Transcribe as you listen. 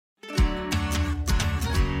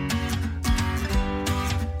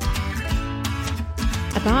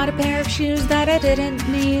bought a pair of shoes that I didn't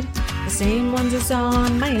need. The same ones I saw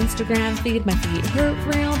on my Instagram feed. My feet hurt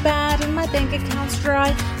real bad and my bank account's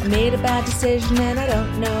dry. I made a bad decision and I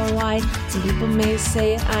don't know why. Some people may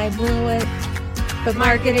say I blew it, but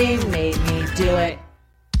marketing made me do it.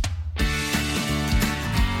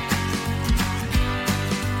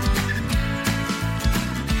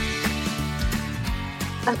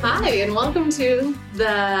 Hi, and welcome to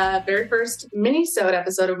the very first Minisode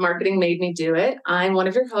episode of Marketing Made Me Do It. I'm one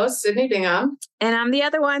of your hosts, Sydney Bingham. And I'm the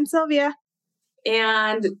other one, Sylvia.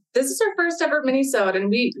 And this is our first ever Minisode. And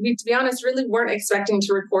we, to be honest, really weren't expecting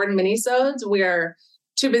to record Minisodes. We are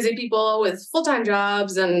two busy people with full-time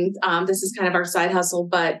jobs, and this is kind of our side hustle.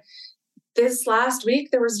 But this last week,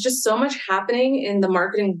 there was just so much happening in the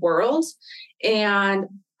marketing world. And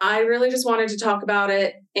I really just wanted to talk about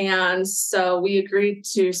it. And so we agreed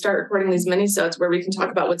to start recording these minisodes where we can talk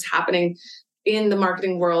about what's happening in the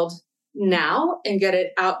marketing world now and get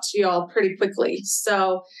it out to y'all pretty quickly.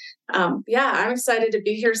 So I'm excited to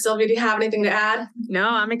be here. Sylvia, do you have anything to add? No,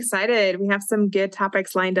 I'm excited. We have some good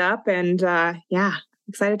topics lined up and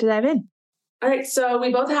excited to dive in. All right. So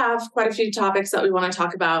we both have quite a few topics that we want to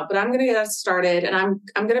talk about, but I'm going to get us started and I'm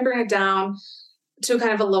going to bring it down to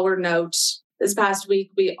kind of a lower note. This past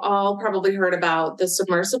week, we all probably heard about the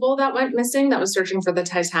submersible that went missing that was searching for the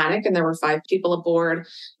Titanic, and there were 5 people aboard.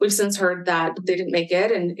 We've since heard that they didn't make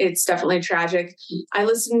it, and it's definitely tragic. I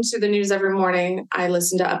listen to the news every morning. I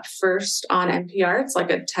listen to Up First on NPR. It's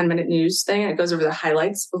like a 10-minute news thing. It goes over the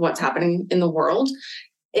highlights of what's happening in the world.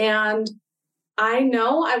 And I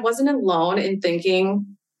know I wasn't alone in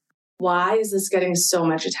thinking, why is this getting so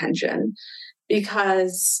much attention?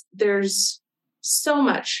 Because there's so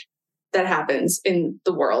much that happens in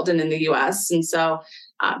the world and in the US. And so,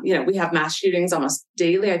 we have mass shootings almost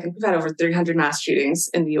daily. I think we've had over 300 mass shootings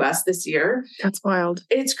in the US this year. That's wild.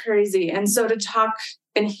 It's crazy. And so to talk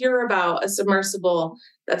and hear about a submersible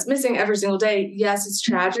that's missing every single day, yes, it's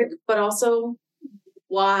tragic, but also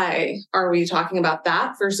why are we talking about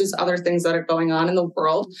that versus other things that are going on in the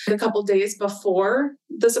world? A couple days before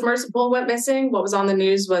the submersible went missing, what was on the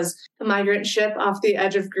news was a migrant ship off the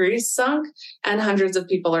edge of Greece sunk and hundreds of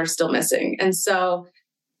people are still missing. And so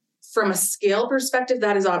from a scale perspective,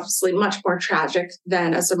 that is obviously much more tragic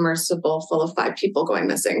than a submersible full of 5 people going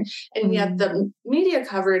missing. And yet the media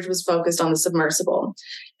coverage was focused on the submersible.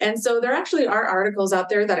 And so there actually are articles out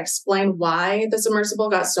there that explain why the submersible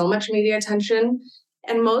got so much media attention.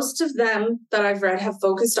 And most of them that I've read have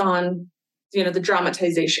focused on, the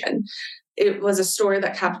dramatization. It was a story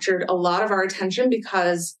that captured a lot of our attention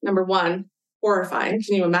because, number one, horrifying.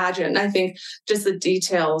 Can you imagine? I think just the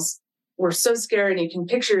details were so scary, and you can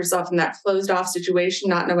picture yourself in that closed off situation,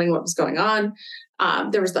 not knowing what was going on.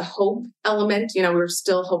 There was the hope element. We were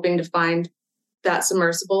still hoping to find that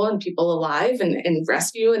submersible and people alive and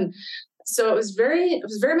rescue. And so it was very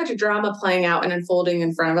much a drama playing out and unfolding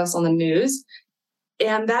in front of us on the news.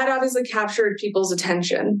 And that obviously captured people's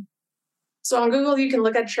attention. So on Google, you can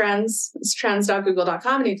look at trends. It's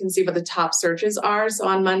trends.google.com, and you can see what the top searches are. So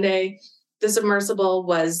on Monday, the submersible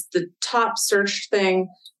was the top searched thing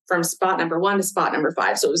from spot number 1 to spot number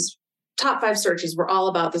 5. So it was top 5 searches were all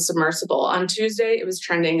about the submersible. On Tuesday, it was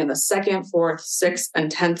trending in the 2nd, 4th, 6th,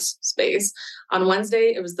 and 10th space. On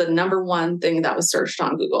Wednesday, it was the number 1 thing that was searched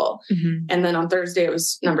on Google. Mm-hmm. And then on Thursday, it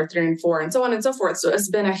was number 3 and 4, and so on and so forth. So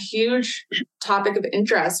it's been a huge topic of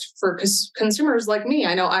interest for consumers like me.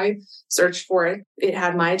 I know I searched for it. It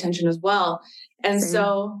had my attention as well. And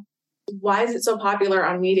so why is it so popular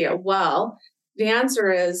on media? Well, the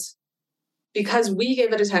answer is because we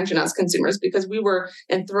gave it attention as consumers, because we were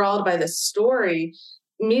enthralled by this story.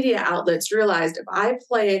 Media outlets realized if I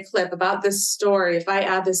play a clip about this story, if I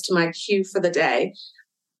add this to my queue for the day,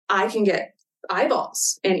 I can get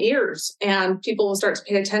eyeballs and ears, and people will start to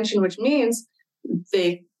pay attention, which means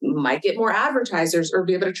they might get more advertisers or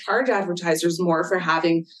be able to charge advertisers more for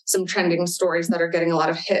having some trending stories that are getting a lot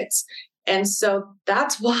of hits. And so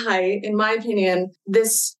that's why, in my opinion,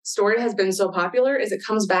 this story has been so popular, is it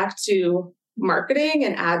comes back to marketing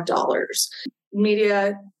and ad dollars.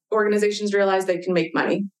 Media organizations realize they can make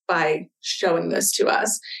money by showing this to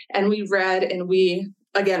us. And we read and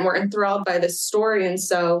we're enthralled by this story. And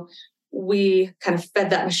so we kind of fed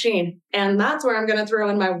that machine. And that's where I'm going to throw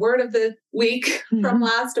in my word of the week from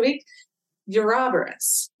last week,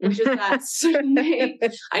 Ouroboros, which is that name.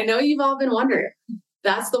 I know you've all been wondering.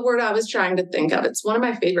 That's the word I was trying to think of. It's one of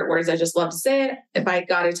my favorite words. I just love to say it. If I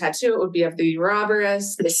got a tattoo, it would be of the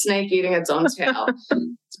Ouroboros, the snake eating its own tail. It's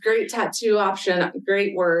a great tattoo option,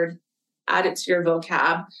 great word. Add it to your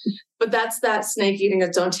vocab. But that's that snake eating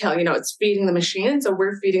its own tail. It's feeding the machine. So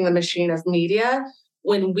we're feeding the machine of media.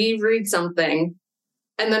 When we read something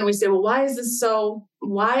And then we say, well,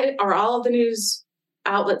 why are all of the news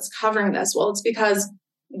outlets covering this? Well, it's because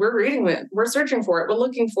we're reading it, we're searching for it, we're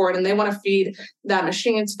looking for it, and they want to feed that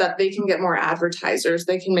machine so that they can get more advertisers,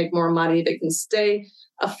 they can make more money, they can stay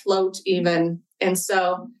afloat even. And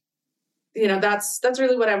so, that's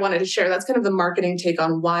really what I wanted to share. That's kind of the marketing take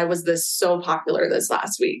on why was this so popular this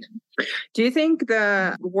last week. Do you think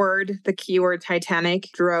the keyword Titanic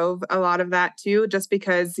drove a lot of that too? Just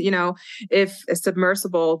because, if a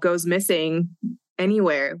submersible goes missing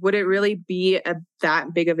anywhere, would it really be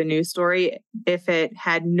that big of a news story if it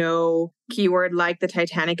had no keyword like the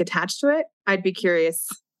Titanic attached to it? I'd be curious.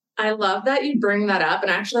 I love that you bring that up,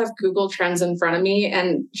 and I actually have Google Trends in front of me,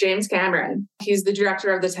 and James Cameron, he's the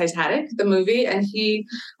director of the Titanic, the movie, and he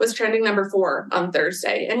was trending number 4 on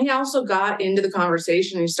Thursday. And he also got into the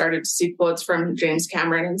conversation. He started to see quotes from James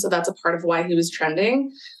Cameron, and so that's a part of why he was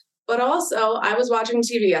trending. But also, I was watching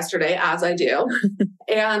TV yesterday, as I do,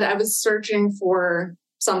 and I was searching for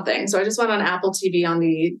something. So I just went on Apple TV on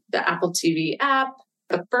the Apple TV app.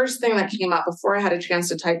 The first thing that came up before I had a chance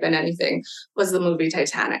to type in anything was the movie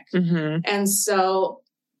Titanic. Mm-hmm. And so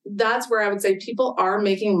that's where I would say people are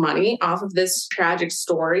making money off of this tragic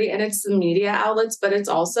story. And it's the media outlets, but it's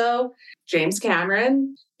also James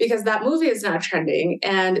Cameron, because that movie is now trending.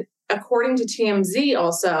 And according to TMZ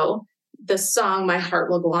also, the song My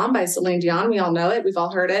Heart Will Go On by Celine Dion, we all know it, we've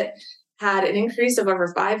all heard it, had an increase of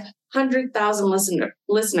over 500,000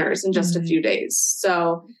 listeners in just a few days.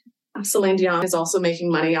 So Celine Dion is also making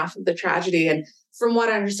money off of the tragedy. And from what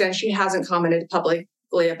I understand, she hasn't commented publicly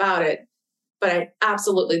about it. But I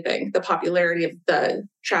absolutely think the popularity of the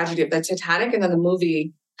tragedy of the Titanic and then the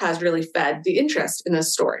movie has really fed the interest in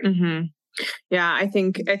this story. Mm-hmm. Yeah, I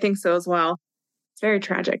think so as well. It's very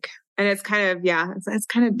tragic. And it's kind of, it's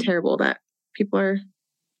kind of terrible that people are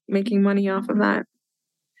making money off of that.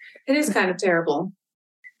 It is kind of terrible.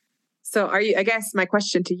 So I guess my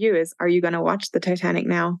question to you is, are you going to watch the Titanic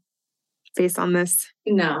now based on this?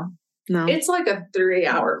 No. It's like a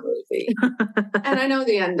 3-hour movie. And I know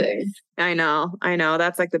the ending. I know.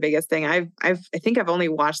 That's like the biggest thing. I think I've only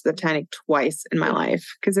watched the Titanic twice in my life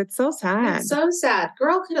because it's so sad. It's so sad.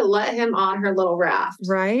 Girl could have let him on her little raft.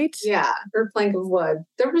 Right? Yeah. Her plank of wood.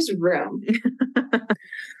 There was room.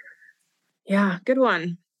 Yeah. Good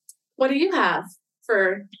one. What do you have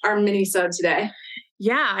for our Minisode today?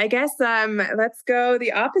 Yeah, I guess let's go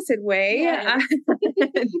the opposite way. Yeah.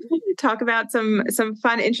 Talk about some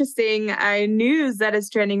fun, interesting news that is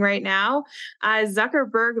trending right now.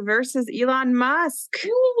 Zuckerberg versus Elon Musk.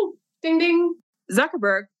 Ooh, ding, ding.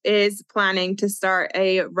 Zuckerberg is planning to start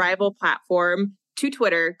a rival platform to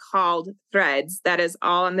Twitter called Threads that is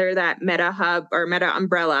all under that Meta hub or Meta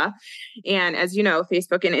umbrella. And as you know,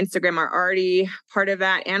 Facebook and Instagram are already part of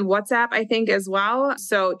that, and WhatsApp, I think, as well.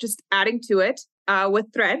 So just adding to it. With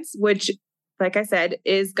Threads, which, like I said,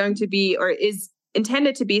 is going to be or is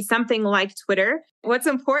intended to be something like Twitter. What's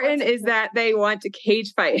important is that they want to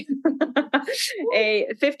cage fight a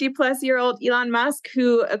 50-plus-year-old Elon Musk,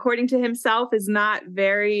 who, according to himself, is not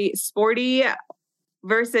very sporty,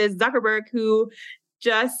 versus Zuckerberg, who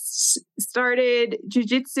just started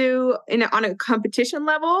jujitsu on a competition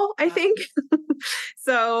level, I think.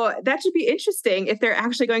 So that should be interesting if they're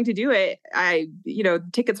actually going to do it.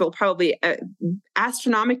 Tickets will probably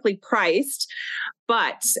astronomically priced,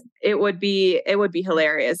 but it would be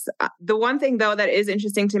hilarious. The one thing though that is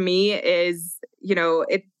interesting to me is,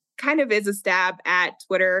 it kind of is a stab at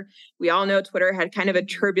Twitter. We all know Twitter had kind of a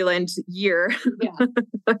turbulent year.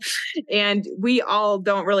 Yeah. And we all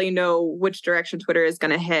don't really know which direction Twitter is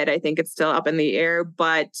going to head. I think it's still up in the air.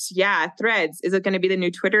 But yeah, Threads, is it going to be the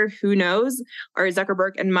new Twitter? Who knows? Are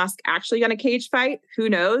Zuckerberg and Musk actually going to cage fight? Who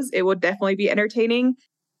knows? It would definitely be entertaining.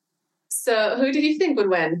 So who do you think would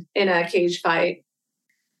win in a cage fight?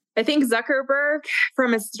 I think Zuckerberg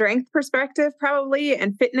from a strength perspective, probably,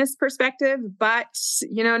 and fitness perspective, but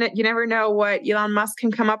you never know what Elon Musk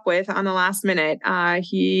can come up with on the last minute.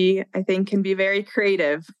 He, I think, can be very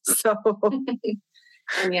creative. So,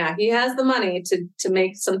 and yeah, he has the money to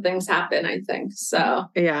make some things happen, I think. So,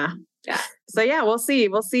 yeah. So yeah, we'll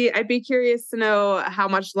see. I'd be curious to know how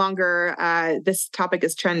much longer this topic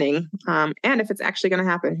is trending, and if it's actually going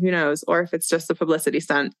to happen. Who knows? Or if it's just a publicity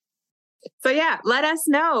stunt. So yeah, let us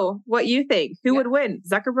know what you think. Who would win,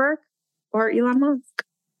 Zuckerberg or Elon Musk?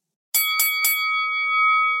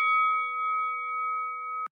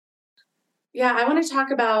 Yeah, I want to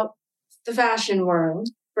talk about the fashion world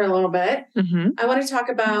for a little bit. Mm-hmm. I want to talk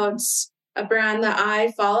about a brand that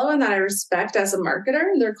I follow and that I respect as a marketer.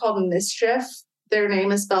 They're called Mischief. Their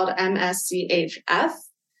name is spelled MSCHF.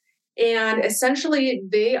 And essentially,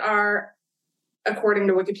 they are according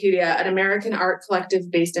to Wikipedia, an American art collective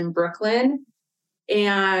based in Brooklyn.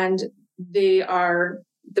 And they are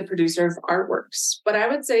the producer of artworks. But I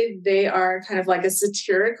would say they are kind of like a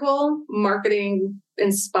satirical, marketing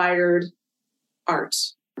inspired art.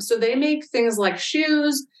 So they make things like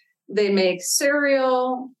shoes, they make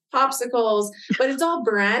cereal, popsicles, but it's all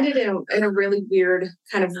branded in a really weird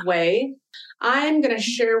kind of way. I'm going to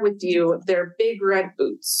share with you their big red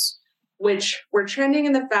boots, which were trending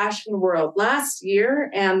in the fashion world last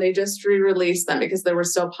year, and they just re-released them because they were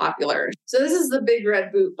so popular. So this is the big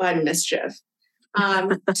red boot by Mischief.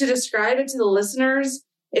 To describe it to the listeners,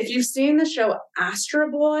 if you've seen the show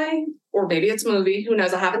Astro Boy, or maybe it's a movie, who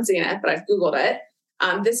knows, I haven't seen it, but I've Googled it.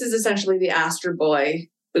 This is essentially the Astro Boy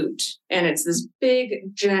boot. And it's this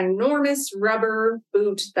big, ginormous rubber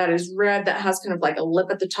boot that is red that has kind of like a lip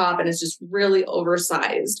at the top and is just really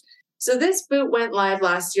oversized. So this boot went live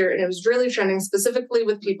last year and it was really trending specifically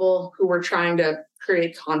with people who were trying to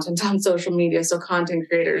create content on social media. So content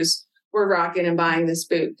creators were rocking and buying this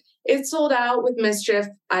boot. It sold out with Mischief.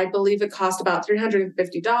 I believe it cost about $350.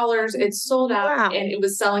 It sold out and it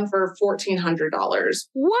was selling for $1,400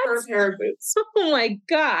 per pair of boots. Oh my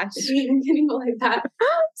gosh. Can you believe that?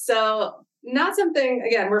 So not something,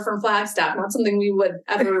 again, we're from Flagstaff, not something we would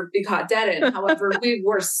ever be caught dead in. However, we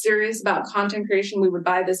were serious about content creation. We would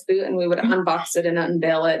buy this boot and we would unbox it and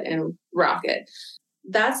unveil it and rock it.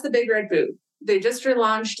 That's the big red boot. They just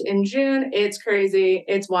relaunched in June. It's crazy.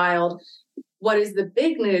 It's wild. What is the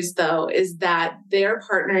big news, though, is that they're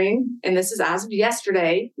partnering, and this is as of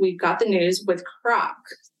yesterday, we got the news with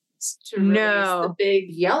Crocs to release the big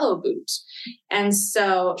yellow boot. And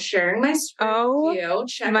so sharing my screen with you,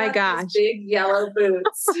 check out these big yellow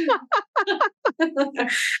boots.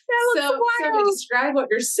 So describe what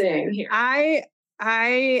you're seeing here.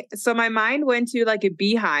 So my mind went to like a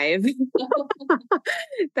beehive.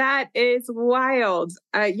 That is wild.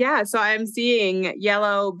 So I'm seeing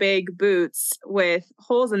yellow big boots with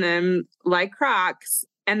holes in them like Crocs,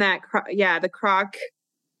 and that the Croc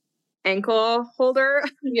ankle holder.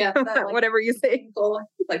 Yeah, that, whatever you say. Ankle,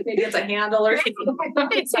 like maybe it's a handle or something. I don't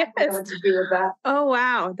know exactly what to do with that. Oh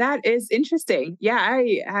wow, that is interesting. Yeah,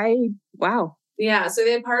 I wow. Yeah, so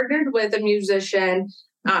they partnered with a musician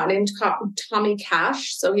named Tommy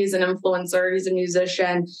Cash. So he's an influencer, he's a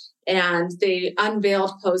musician, and they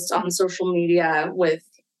unveiled posts on social media with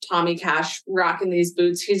Tommy Cash rocking these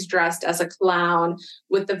boots. He's dressed as a clown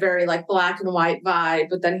with the very like black and white vibe,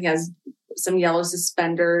 but then he has some yellow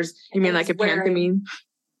suspenders. You mean like a pantomime?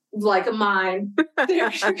 Like a mime.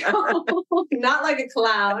 There you go. Not like a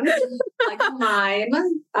clown, like a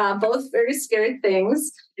mime. Both very scary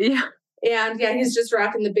things. Yeah. And yeah, he's just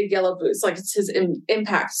rocking the big yellow boots. Like it's his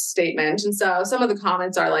impact statement. And so some of the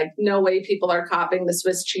comments are like, no way people are copying the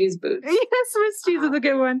Swiss cheese boots. Yeah, Swiss cheese is a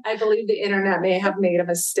good one. I believe the internet may have made a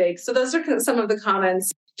mistake. So those are some of the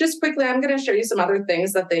comments. Just quickly, I'm going to show you some other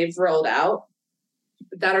things that they've rolled out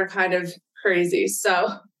that are kind of crazy.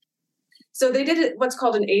 So they did what's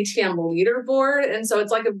called an ATM leaderboard. And so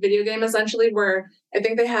it's like a video game essentially where I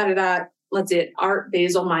think they had it at, Art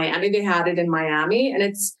Basel, Miami. They had it in Miami, and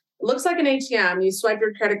it looks like an ATM. You swipe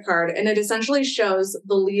your credit card and it essentially shows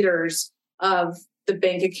the leaders of the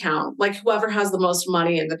bank account, like whoever has the most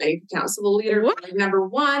money in the bank account. So the leader, like number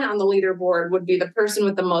one on the leaderboard would be the person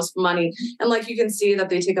with the most money. And like you can see that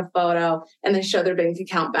they take a photo and they show their bank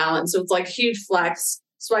account balance. So it's like huge flex,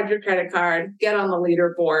 swipe your credit card, get on the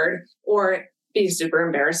leaderboard, or be super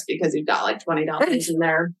embarrassed because you've got like $20 in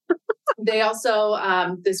there. They also,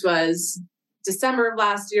 this was December of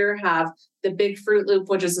last year, have the big Fruit Loop,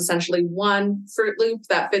 which is essentially one Fruit Loop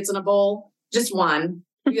that fits in a bowl, just one.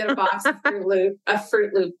 You get a box of a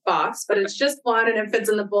Fruit Loop box, but it's just one and it fits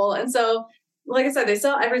in the bowl. And so, like I said, they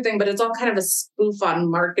sell everything, but it's all kind of a spoof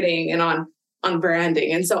on marketing and on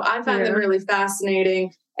branding. And so I found them really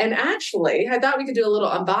fascinating. And actually, I thought we could do a little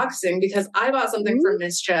unboxing because I bought something from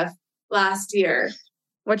Mischief last year.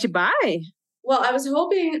 What'd you buy? Well, I was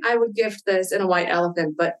hoping I would gift this in a white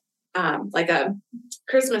elephant, but like a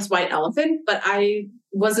Christmas white elephant, but I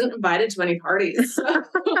wasn't invited to any parties.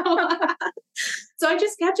 So I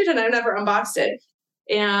just kept it and I never unboxed it.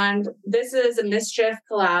 And this is a Mischief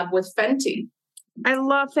collab with Fenty. I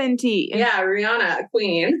love Fenty. Yeah, Rihanna,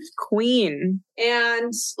 Queen.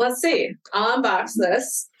 And let's see, I'll unbox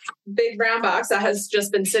this big brown box that has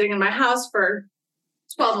just been sitting in my house for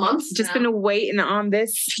 12 months. Just been waiting on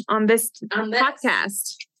this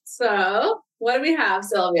podcast. So what do we have,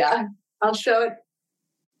 Sylvia? I'll show it.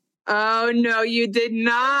 Oh, no, you did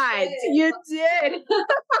not. You did.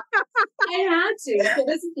 I had to. So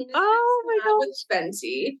this is my God. With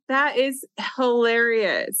Fenty. That is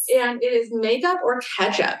hilarious. And it is makeup or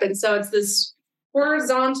ketchup. And so it's this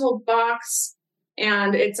horizontal box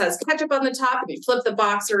and it says ketchup on the top, and you flip the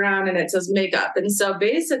box around and it says makeup. And so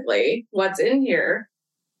basically what's in here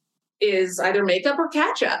is either makeup or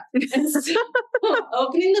ketchup. And so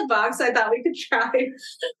opening the box, I thought we could try. We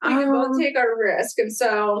could both take our risk. And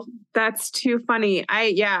so that's too funny.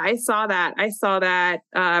 I saw that. I saw that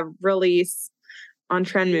release on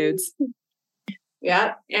Trend Moods.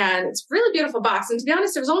 Yeah. And it's a really beautiful box. And to be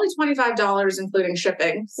honest, it was only $25, including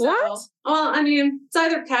shipping. So, what? Well, I mean, it's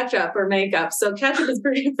either ketchup or makeup. So ketchup is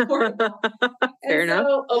pretty affordable. Fair enough.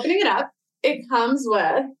 So opening it up, it comes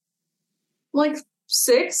with like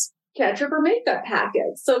 6 ketchup or makeup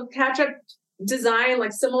packets. So ketchup design,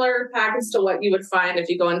 like similar packets to what you would find if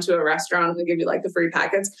you go into a restaurant and they give you like the free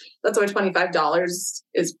packets. That's why $25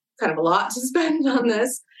 is kind of a lot to spend on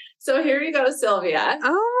this. So here you go, Sylvia.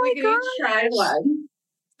 Oh my gosh. Each try one.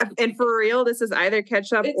 And for real, this is either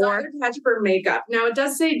ketchup either ketchup or makeup. Now it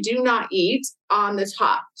does say do not eat on the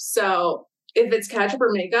top. So if it's ketchup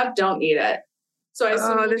or makeup, don't eat it. So I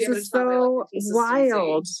assume this is so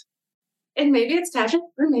wild. And maybe it's ketchup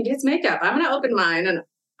or maybe it's makeup. I'm going to open mine and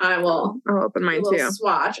I'll open mine too.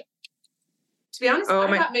 Swatch. To be honest,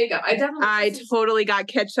 I got makeup. I totally got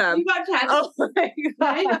ketchup. You got ketchup. Oh my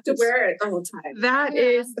God. I have to wear it the whole time. That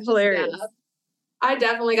is hilarious. Yeah. I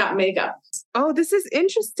definitely got makeup. Oh, this is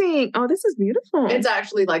interesting. Oh, this is beautiful. It's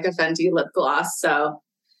actually like a Fenty lip gloss. So,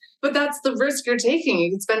 but that's the risk you're taking.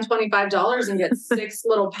 You can spend $25 and get 6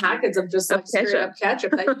 little packets of just like straight up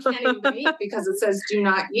ketchup that you can't even eat because it says do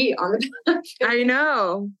not eat on the packet. I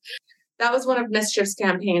know. That was one of Mischief's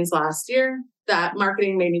campaigns last year. That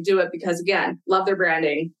marketing made me do it because, again, love their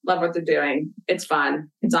branding, love what they're doing. It's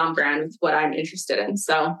fun. It's on brand with what I'm interested in.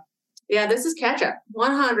 So, yeah, this is ketchup,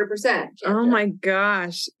 100%. Ketchup. Oh my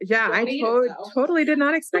gosh. Yeah, I totally did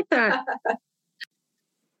not expect that.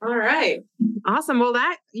 All right. Awesome. Well,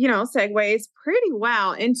 that, segues pretty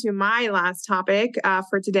well into my last topic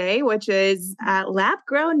for today, which is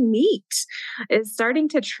lab-grown meat is starting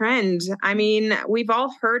to trend. I mean, we've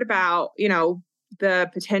all heard about, the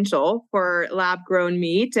potential for lab-grown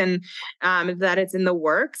meat and that it's in the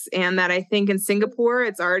works, and that I think in Singapore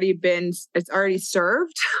it's already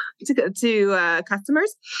served to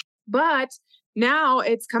customers, but now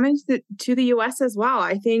it's coming to the US as well.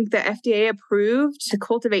 I think the FDA approved to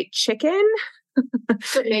cultivate chicken.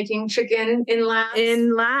 So making chicken in labs?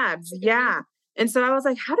 In labs, yeah. And so I was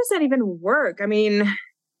like, how does that even work? I mean,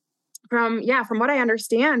 from what I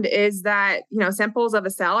understand is that, samples of a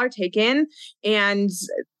cell are taken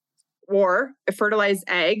or a fertilized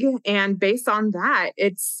egg. And based on that,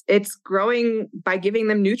 it's growing by giving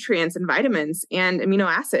them nutrients and vitamins and amino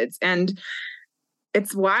acids. And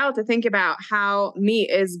it's wild to think about how meat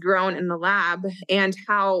is grown in the lab and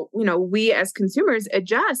how, we as consumers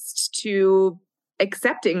adjust to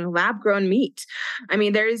accepting lab-grown meat. I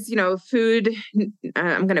mean, there's, food,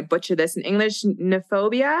 I'm going to butcher this in English,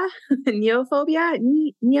 nophobia.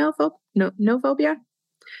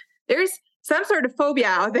 There's some sort of phobia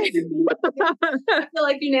out there. I feel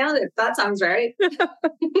like you nailed it. That sounds right.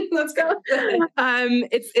 Let's go.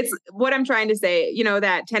 It's what I'm trying to say,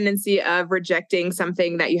 that tendency of rejecting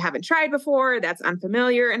something that you haven't tried before, that's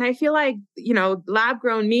unfamiliar. And I feel like,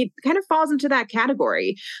 lab-grown meat kind of falls into that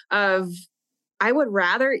category of, I would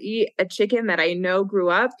rather eat a chicken that I know grew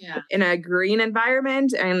up in a green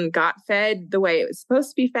environment and got fed the way it was supposed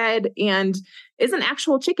to be fed and is an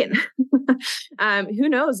actual chicken. Who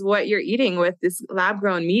knows what you're eating with this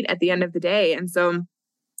lab-grown meat at the end of the day. And so,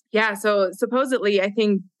 so supposedly, I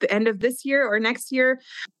think the end of this year or next year,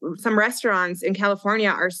 some restaurants in California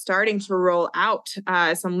are starting to roll out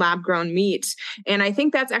some lab-grown meat. And I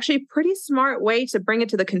think that's actually a pretty smart way to bring it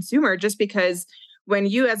to the consumer, just because when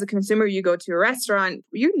you as a consumer, you go to a restaurant,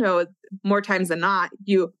 more times than not,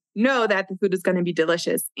 you know that the food is going to be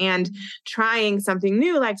delicious. And trying something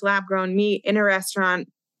new like lab-grown meat in a restaurant,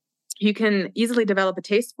 you can easily develop a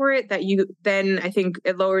taste for it that I think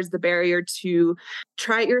it lowers the barrier to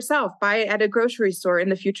try it yourself, buy it at a grocery store in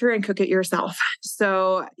the future and cook it yourself.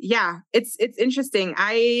 So it's interesting.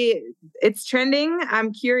 It's trending.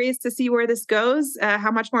 I'm curious to see where this goes,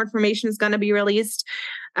 how much more information is going to be released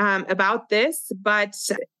about this, but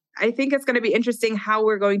I think it's going to be interesting how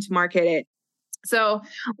we're going to market it. So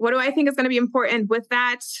what do I think is going to be important with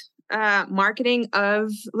that marketing of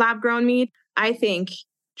lab-grown meat? I think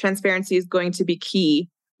transparency is going to be key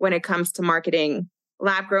when it comes to marketing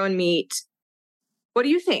lab-grown meat. What do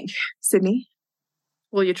you think, Sydney?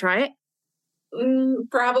 Will you try it?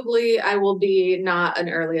 Probably I will be not an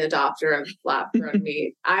early adopter of lab-grown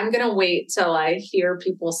meat. I'm going to wait till I hear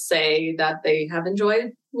people say that they have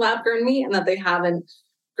enjoyed lab-grown meat and that they haven't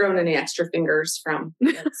grown any extra fingers from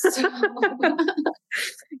it. So.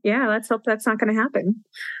 Yeah, let's hope that's not going to happen.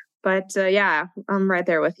 But yeah, I'm right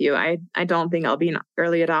there with you. I don't think I'll be an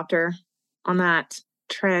early adopter on that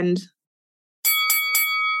trend.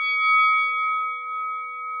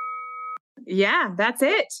 Yeah, that's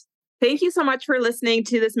it. Thank you so much for listening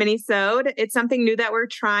to this Minisode. It's something new that we're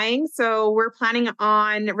trying. So we're planning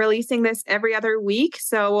on releasing this every other week.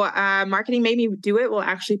 So Marketing Made Me Do It will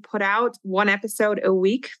actually put out one episode a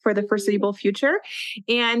week for the foreseeable future.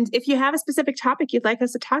 And if you have a specific topic you'd like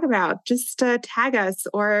us to talk about, just tag us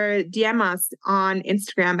or DM us on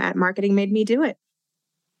Instagram at Marketing Made Me Do It.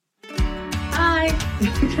 Bye.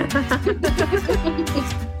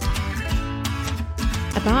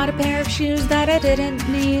 I bought a pair of shoes that I didn't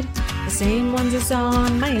need. The same ones I saw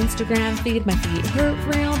on my Instagram feed. My feet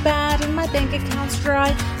hurt real bad and my bank account's dry.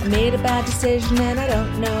 I made a bad decision and I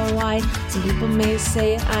don't know why. Some people may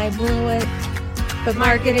say I blew it, but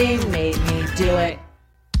marketing made me do it.